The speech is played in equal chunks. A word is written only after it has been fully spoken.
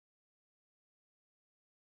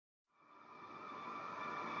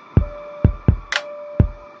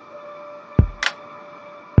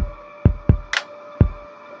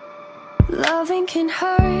Loving can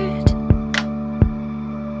hurt.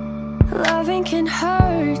 Loving can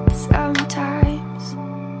hurt sometimes,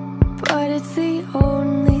 but it's the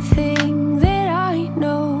only thing that I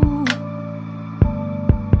know.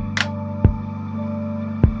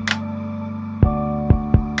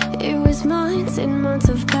 It was months and months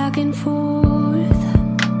of back and forth.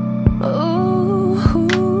 Oh,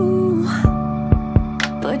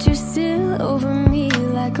 but you're still over me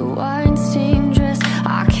like a wine-stained dress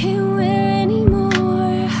I can't wear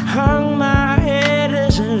anymore. Hung my head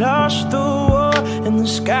as I lost the war, and the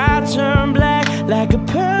sky turned black like a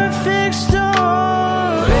perfect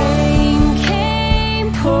storm. Rain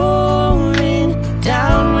came pouring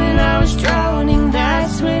down when I was drowning.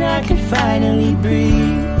 That's when I could finally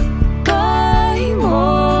breathe. By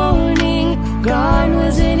morning, gone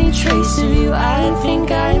was any trace of you. I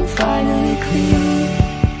think I am finally clean.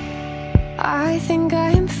 I think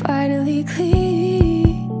I am finally clean.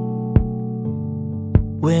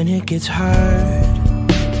 When it gets hard,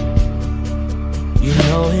 you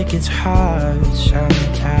know it gets hard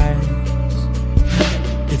sometimes.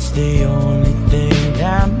 It's the only thing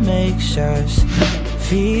that makes us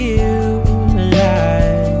feel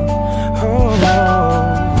alive.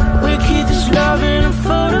 Oh, we keep this love in a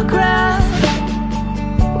photograph.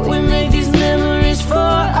 We make these memories for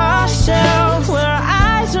ourselves, where our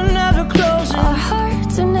eyes are never closing, our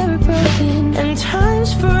hearts are never broken, and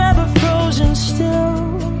time's forever frozen still.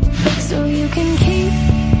 So you can keep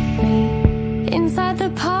me inside the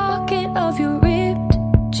pocket of your ripped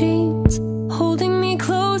jeans, holding me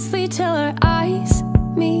closely till our eyes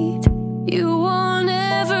meet. You won't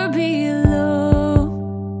ever be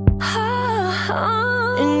alone.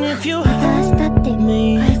 And if you hurt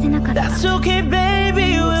me, that's okay,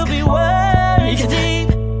 baby. We'll be words deep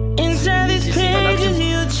inside these pages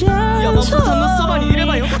you just hold.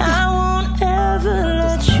 I won't ever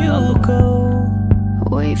let you go.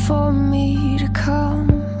 Wait for me to come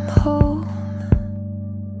home.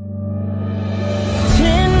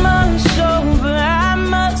 10 months sober, I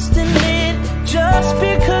must admit, just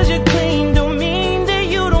because you're clean don't mean that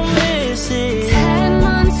you don't miss it. 10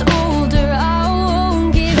 months older, I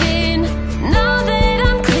won't give in. Now that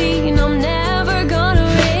I'm clean, I'm never gonna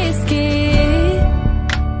risk it.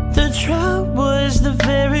 The drought was the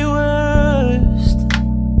very worst,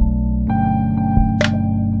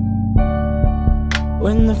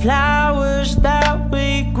 when the flowers that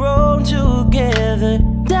we grown together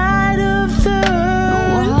died of thirst.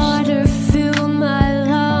 Water filled my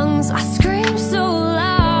lungs, I screamed so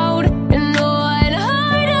loud, and no one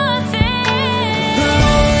heard a thing. The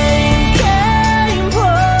rain came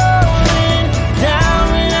pouring down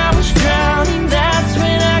when I was drowning. That's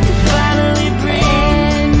when I could finally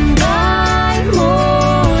breathe. And by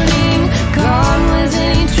morning, gone was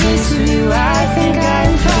any trace of you. I think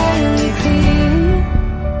I'm finally clean.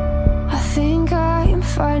 I think I am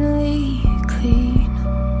finally clean.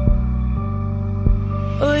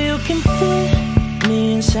 Oh, you can fit me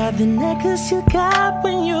inside the necklace you got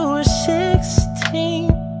when you were 16.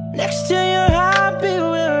 Next to your heart, be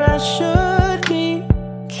where I should be.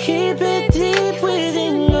 Keep it deep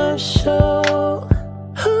within your soul.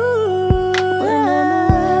 Ooh, When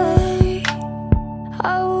I'm away,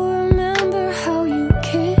 I will remember how you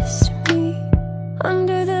kissed me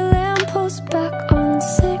under the lamppost back on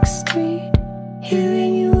 6th Street,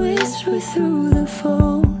 hearing you whisper through the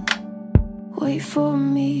phone. Wait for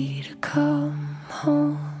me to come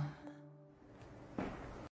home.